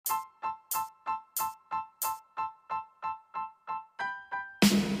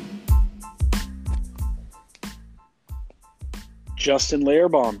Justin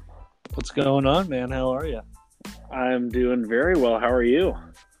Lehrbaum. What's going on, man? How are you? I'm doing very well. How are you?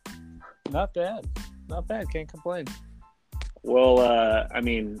 Not bad. Not bad. Can't complain. Well,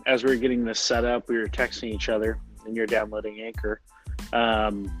 as we were getting this set up, we were texting each other, and you're downloading Anchor.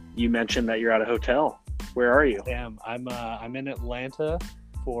 You mentioned that you're at a hotel. Where are you? Damn, I'm in Atlanta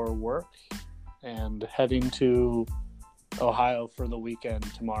for work and heading to Ohio for the weekend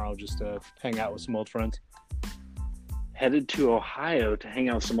tomorrow just to hang out with some old friends. Headed to Ohio to hang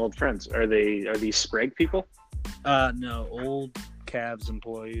out with some old friends. Are these Sprague people? No, old Cavs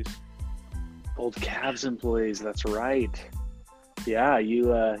employees. Old Cavs employees. That's right. Yeah,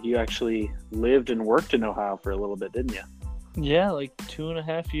 you actually lived and worked in Ohio for a little bit, didn't you? Yeah, like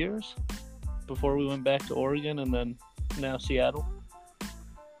 2.5 years before we went back to Oregon, and then now Seattle.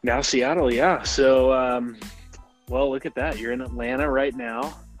 Now Seattle, yeah. So, well, look at that. You're in Atlanta right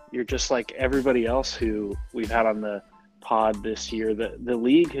now. You're just like everybody else who we've had on the pod this year. The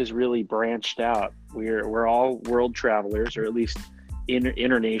league has really branched out. We're all world travelers, or at least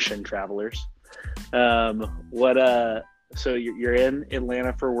internation travelers. So you're in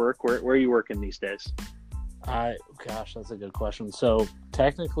Atlanta for work. Where are you working these days? Gosh, that's a good question. So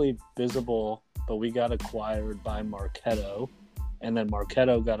technically Visible, but we got acquired by Marketo, and then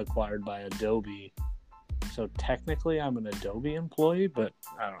Marketo got acquired by Adobe. So technically I'm an Adobe employee, but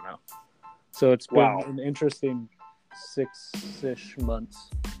I don't know. So it's been an interesting 6-ish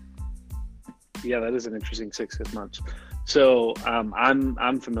months. Yeah, that is an interesting 6 months. So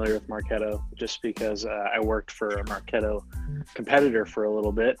I'm familiar with Marketo just because I worked for a Marketo competitor for a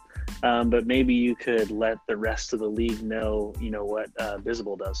little bit. But maybe you could let the rest of the league know, what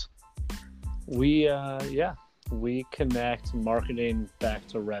Visible does. We connect marketing back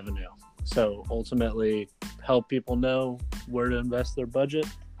to revenue. So ultimately help people know where to invest their budget,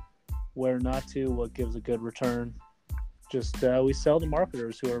 where not to, what gives a good return. Just we sell to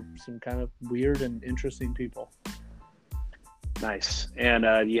marketers who are some kind of weird and interesting people. Nice. And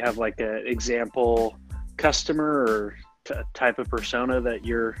do you have like an example customer or type of persona that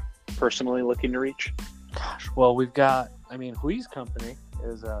you're personally looking to reach? Gosh, well, we've got, Hui's company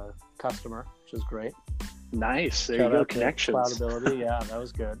is a customer, which is great. Nice. There you go. Connections. Cloudability. Yeah, that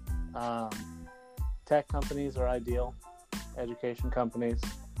was good. Tech companies are ideal. Education companies.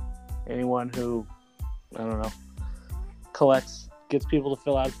 Anyone who, gets people to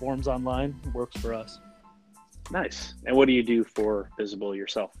fill out forms online works for us. Nice. And what do you do for Visible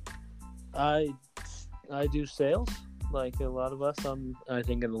yourself? I do sales, like a lot of us, I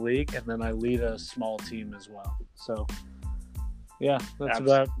think, in the league, and then I lead a small team as well. So, yeah, that's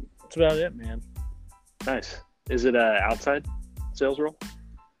about it, man. Nice. Is it a outside sales role?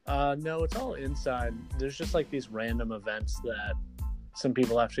 No, it's all inside. There's just like these random events that some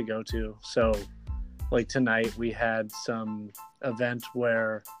people have to go to. So, like tonight, we had some event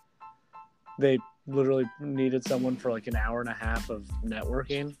where they literally needed someone for like an hour and a half of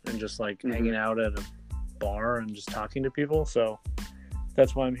networking and just like hanging out at a bar and just talking to people. So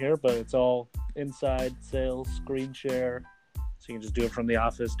that's why I'm here, but it's all inside sales, screen share. So you can just do it from the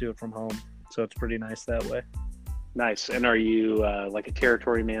office, do it from home. So it's pretty nice that way. Nice. And are you like a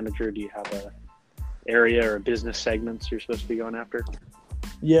territory manager? Do you have a area or business segments you're supposed to be going after?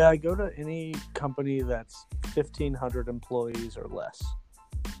 Yeah, I go to any company that's 1,500 employees or less.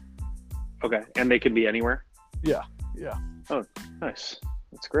 Okay, and they can be anywhere? Yeah. Oh, nice.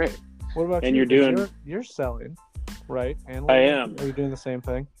 That's great. What about and you? You're selling, right? And I am. Are you doing the same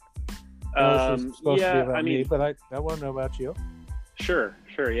thing? This is supposed to be about me, but I want to know about you. Sure.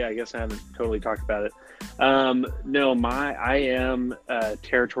 Yeah, I guess I haven't totally talked about it. No, I am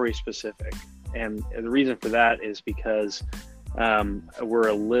territory specific, and the reason for that is because we're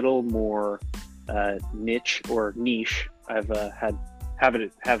a little more niche or niche. I've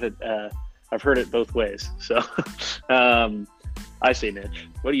heard it both ways. So I say niche.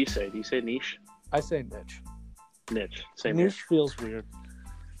 What do you say? Do you say niche? I say niche. Niche. Same. Niche feels weird.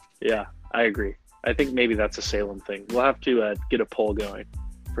 Yeah, I agree. I think maybe that's a Salem thing. We'll have to get a poll going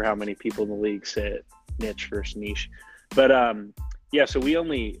for how many people in the league say it, niche versus niche. But so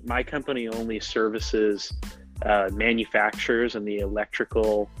my company only services manufacturers in the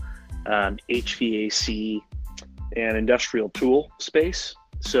electrical, HVAC, and industrial tool space.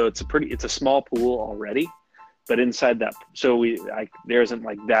 So it's a small pool already, but inside that, there isn't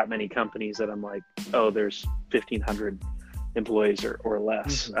like that many companies that I'm like, oh, there's 1,500 employees or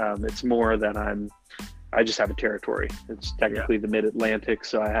less. It's more than I just have a territory. It's technically the Mid-Atlantic,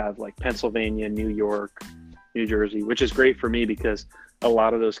 so I have like Pennsylvania, New York, New Jersey, which is great for me because a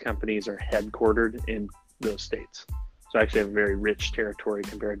lot of those companies are headquartered in those states. So I actually have a very rich territory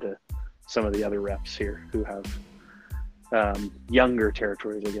compared to some of the other reps here who have younger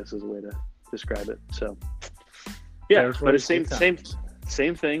territories, I guess is a way to describe it. So yeah, but it's same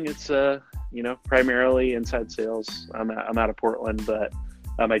thing. It's primarily inside sales. I'm out of Portland, but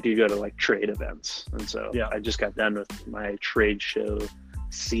I do go to like trade events, and so I just got done with my trade show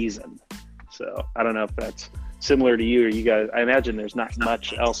season. So I don't know if that's similar to you or you guys. I imagine there's not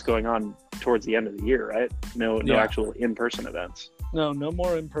much else going on towards the end of the year, right? No actual in-person events. No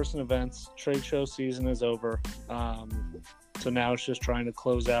more in-person events. Trade show season is over. So now it's just trying to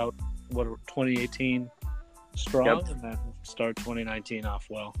close out 2018 strong and then start 2019 off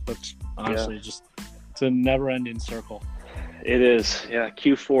well. But honestly, it's a never-ending circle. It is. Yeah,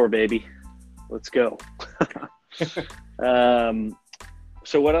 Q4, baby. Let's go.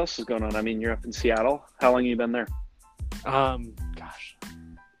 So what else is going on? I mean, you're up in Seattle. How long have you been there? Gosh,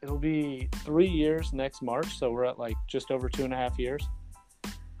 it'll be 3 years next March. So we're at like just over 2.5 years.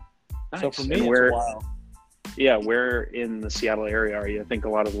 Nice. So for me, it's a while. Yeah, where in the Seattle area are you? I think a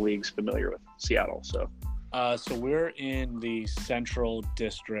lot of the league's familiar with Seattle. So we're in the Central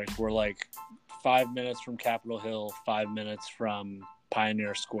District. We're like 5 minutes from Capitol Hill, 5 minutes from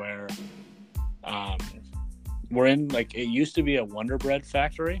Pioneer Square. We're in, like, it used to be a Wonder Bread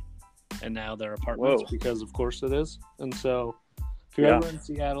factory, and now they're apartments because, of course, it is. And so if you're ever in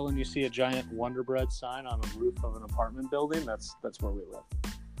Seattle and you see a giant Wonder Bread sign on the roof of an apartment building, that's where we live.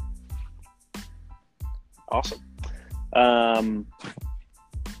 Awesome. I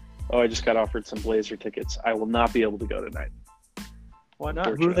just got offered some Blazer tickets. I will not be able to go tonight. Why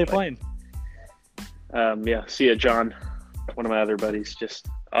not? Who are they playing? See ya, John. One of my other buddies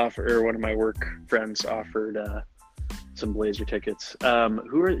one of my work friends offered some Blazer tickets.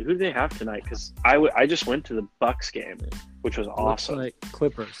 Who do they have tonight? Because I just went to the Bucks game, which was awesome. Like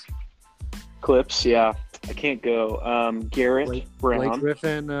Clippers. Clips, yeah. I can't go. Garrett Brown. Blake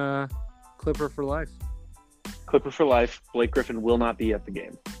Griffin, Clipper for life. Clipper for life. Blake Griffin will not be at the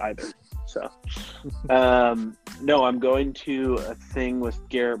game either. So, no, I'm going to a thing with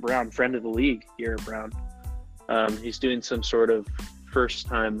Garrett Brown, friend of the league, Garrett Brown. He's doing some sort of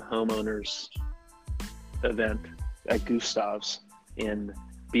first-time homeowners event at Gustav's in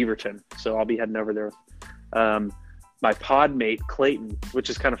Beaverton. So I'll be heading over there with my pod mate, Clayton, which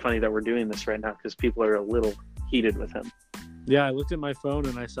is kind of funny that we're doing this right now because people are a little heated with him. Yeah, I looked at my phone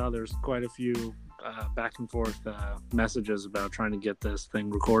and I saw there's quite a few back and forth messages about trying to get this thing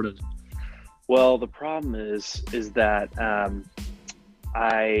recorded. Well, the problem is that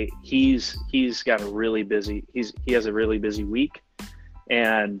he's got a really busy he has a really busy week,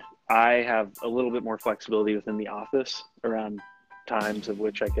 and I have a little bit more flexibility within the office around times of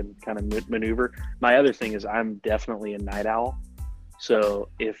which I can kind of maneuver. My other thing is I'm definitely a night owl, so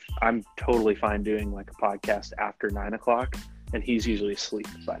if I'm totally fine doing like a podcast after 9:00, and he's usually asleep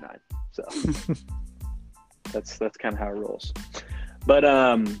by 9, so that's kind of how it rolls. But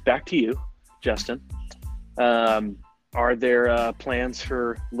back to you, Justin. Are there plans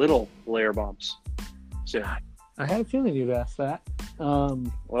for little layer bombs soon? I had a feeling you'd ask that.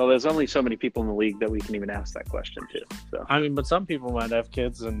 Well, there's only so many people in the league that we can even ask that question to. So I mean, but some people might have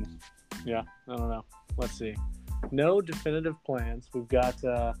kids, and I don't know. Let's see. No definitive plans. We've got.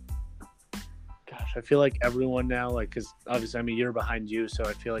 I feel like everyone now, like, because obviously I'm a year behind you, so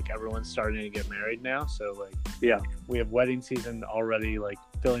I feel like everyone's starting to get married now. So, like, we have wedding season already, like,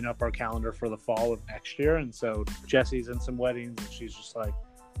 filling up our calendar for the fall of next year. And so Jesse's in some weddings, and she's just like,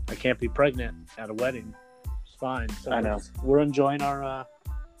 I can't be pregnant at a wedding. It's fine. So I know. We're enjoying our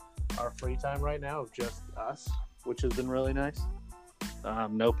free time right now of just us, which has been really nice.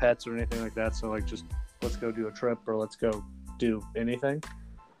 No pets or anything like that. So, like, just let's go do a trip or let's go do anything.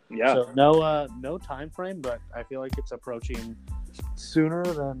 Yeah. So no time frame, but I feel like it's approaching sooner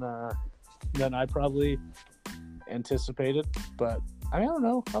than I probably anticipated. But I don't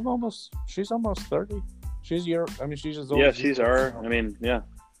know. She's almost 30. She's she's as old. Yeah, as she's our. I mean, yeah.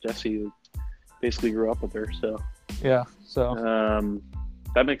 Jesse basically grew up with her, so. Yeah. So.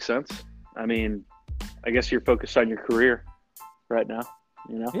 That makes sense. I mean, I guess you're focused on your career right now.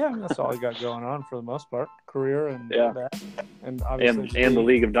 You know? Yeah, that's all I got going on for the most part. Career and that. And obviously and the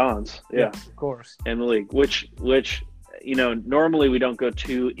League of Dons. Yeah, of course. And the league, which normally we don't go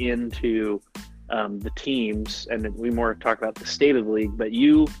too into the teams, and we more talk about the state of the league, but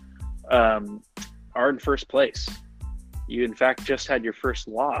you are in first place. You, in fact, just had your first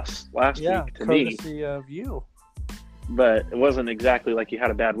loss last week to me. Courtesy of you. But it wasn't exactly like you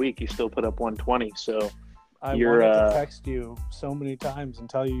had a bad week. You still put up 120, so... I wanted to text you so many times and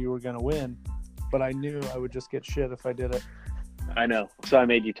tell you were going to win, but I knew I would just get shit if I did it. I know. So I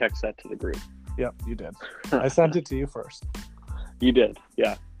made you text that to the group. Yep, you did. I sent it to you first. You did.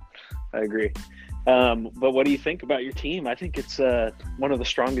 Yeah, I agree. But what do you think about your team? I think it's one of the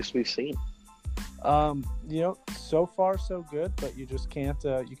strongest we've seen. So far so good, but you just can't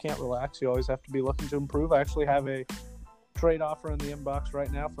relax. You always have to be looking to improve. I actually have a trade offer in the inbox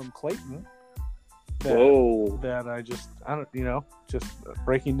right now from Clayton. That just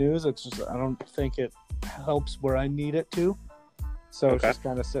breaking news. It's just, I don't think it helps where I need it to. So It's just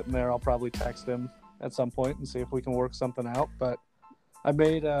kind of sitting there. I'll probably text him at some point and see if we can work something out. But I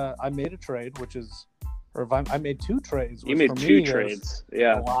made a trade, I made 2 trades. You made 2 trades.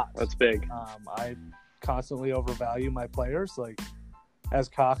 Yeah, a lot. That's big. I constantly overvalue my players. Like, as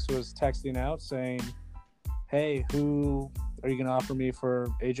Cox was texting out saying, hey, who are you going to offer me for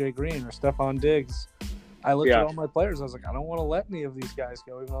AJ Green or Stephon Diggs? I looked at all my players. I was like, I don't want to let any of these guys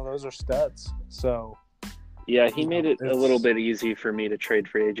go, even though those are studs. So, yeah, he made it a little bit easy for me to trade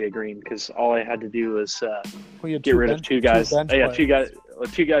for AJ Green because all I had to do was get rid of 2 guys.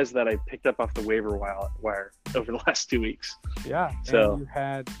 Two guys that I picked up off the waiver wire over the last 2 weeks. Yeah, so and you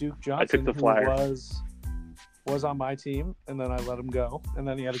had Duke Johnson, I took the flyer. Who was on my team, and then I let him go, and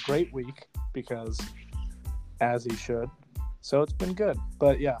then he had a great week because, as he should. So it's been good,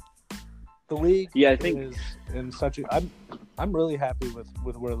 but yeah, the league. Yeah, I think is in such a. I'm really happy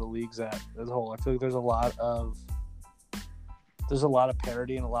with where the league's at as a whole. I feel like there's a lot of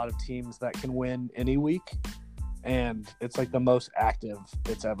parity and a lot of teams that can win any week, and it's like the most active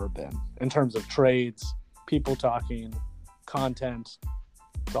it's ever been in terms of trades, people talking, content.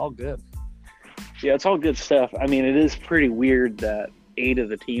 It's all good. Yeah, it's all good stuff. I mean, it is pretty weird that 8 of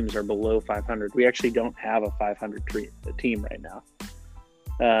the teams are below 500. We actually don't have a 500 team right now.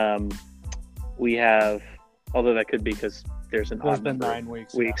 We have, although that could be because there's been 9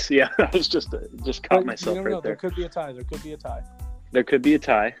 weeks. Yeah, I was just caught myself right there. There could be a tie. There could be a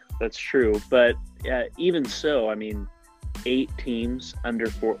tie. That's true. But yeah, even so, I mean, 8 teams under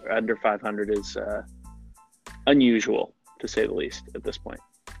 500 is unusual, to say the least, at this point.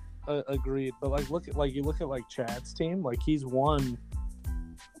 Agreed. But you look at Chad's team. Like, he's won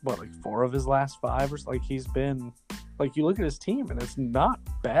 4 of his last 5, or like he's been. Like, you look at his team, and it's not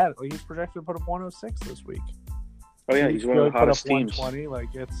bad. Like, he's projected to put up 106 this week. Oh yeah, he's one of the hottest teams. 120,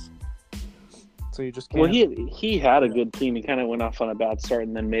 like, it's so you just can't. Well, he had a good team. He kind of went off on a bad start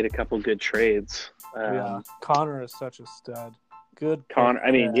and then made a couple good trades. Connor is such a stud. Good Connor.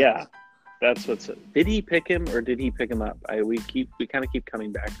 I mean, yeah, that's what's. Did he pick him or did he pick him up? We kind of keep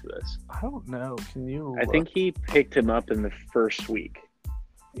coming back to this. I don't know. Can you? I think he picked him up in the first week.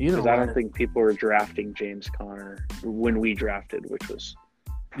 Because I don't think people were drafting James Conner when we drafted, which was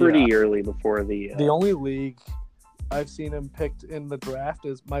pretty early before the. The only league I've seen him picked in the draft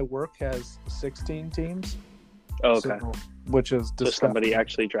is my work has 16 teams. Oh, okay. So, which is disgusting. So somebody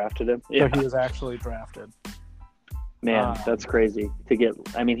actually drafted him? Yeah. So he was actually drafted. Man, that's crazy to get.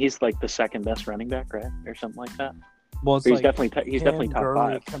 I mean, he's like the second best running back, right, or something like that. Well, it's he's definitely top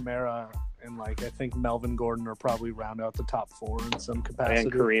Gurley, 5. Kamara, and I think Melvin Gordon are probably round out the top 4 in some capacity.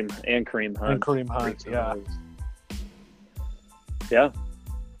 And Kareem Hunt. Yeah. Yeah.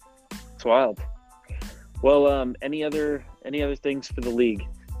 It's wild. Well, any other things for the league?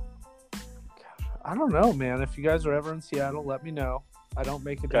 I don't know, man. If you guys are ever in Seattle, let me know. I don't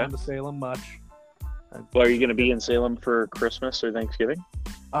make it down to Salem much. Well, are you going to be in Salem for Christmas or Thanksgiving?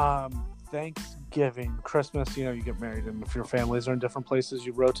 Thanksgiving, Christmas, you get married, and if your families are in different places,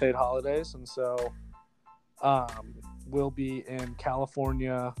 you rotate holidays, and so we'll be in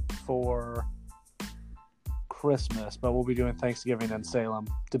California for Christmas, but we'll be doing Thanksgiving in Salem.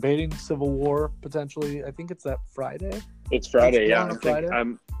 Debating Civil War potentially. I think it's that Friday. It's Friday, yeah.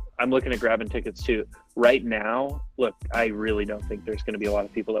 I'm looking at grabbing tickets too. Right now, look, I really don't think there's going to be a lot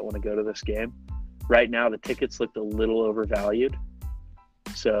of people that want to go to this game. Right now, the tickets looked a little overvalued,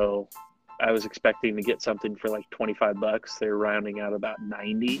 so I was expecting to get something for like $25. They're rounding out about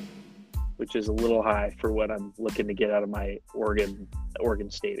 90, which is a little high for what I'm looking to get out of my Oregon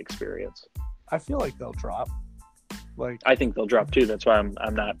State experience. I feel like they'll drop. I think they'll drop too. That's why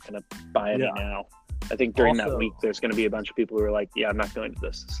I'm not going to buy any now. I think during that week, there's going to be a bunch of people who are like, yeah, I'm not going to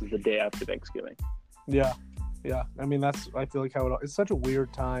this. This is the day after Thanksgiving. Yeah. Yeah. I mean, I feel like it's such a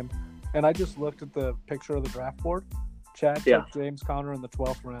weird time. And I just looked at the picture of the draft board. Chad took James Conner in the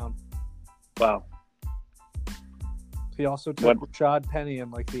 12th round. Wow. He also took Rashad Penny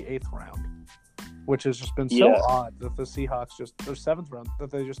in like the 8th round, which has just been so odd that the Seahawks their 7th round,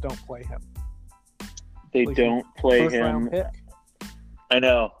 that they just don't play him. They don't play first him. Round pick. I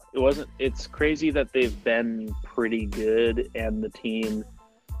know. It's crazy that they've been pretty good and the team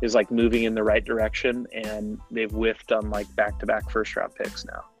is like moving in the right direction and they've whiffed on like back-to-back first round picks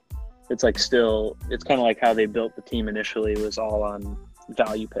now. It's like it's kind of like how they built the team initially. It was all on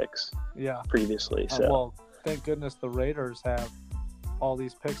value picks Yeah. previously. So Well, thank goodness the Raiders have all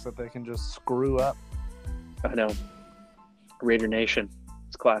these picks that they can just screw up. I know. Raider Nation.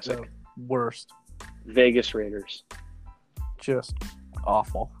 It's classic. The worst. Vegas Raiders. Just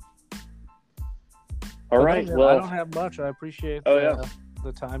awful. All But right. no, man, Well, I don't have much. I appreciate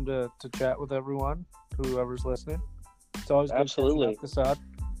the time to chat with everyone, whoever's listening. It's always good absolutely. catching up this out.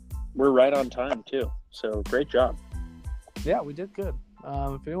 We're right on time too. So great job. Yeah, we did good.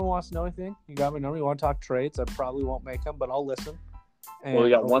 If anyone wants to know anything, you got my number. You want to talk trades? I probably won't make them, but I'll listen. Well, we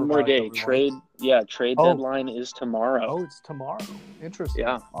got one more day. Trade deadline is tomorrow. Oh, it's tomorrow. Interesting.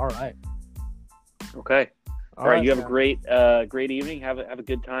 Yeah. All right. Okay. All right. You have man. a great evening. Have a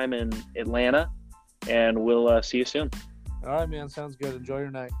good time in Atlanta, and we'll see you soon. All right, man. Sounds good. Enjoy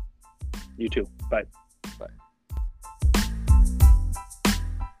your night. You too. Bye.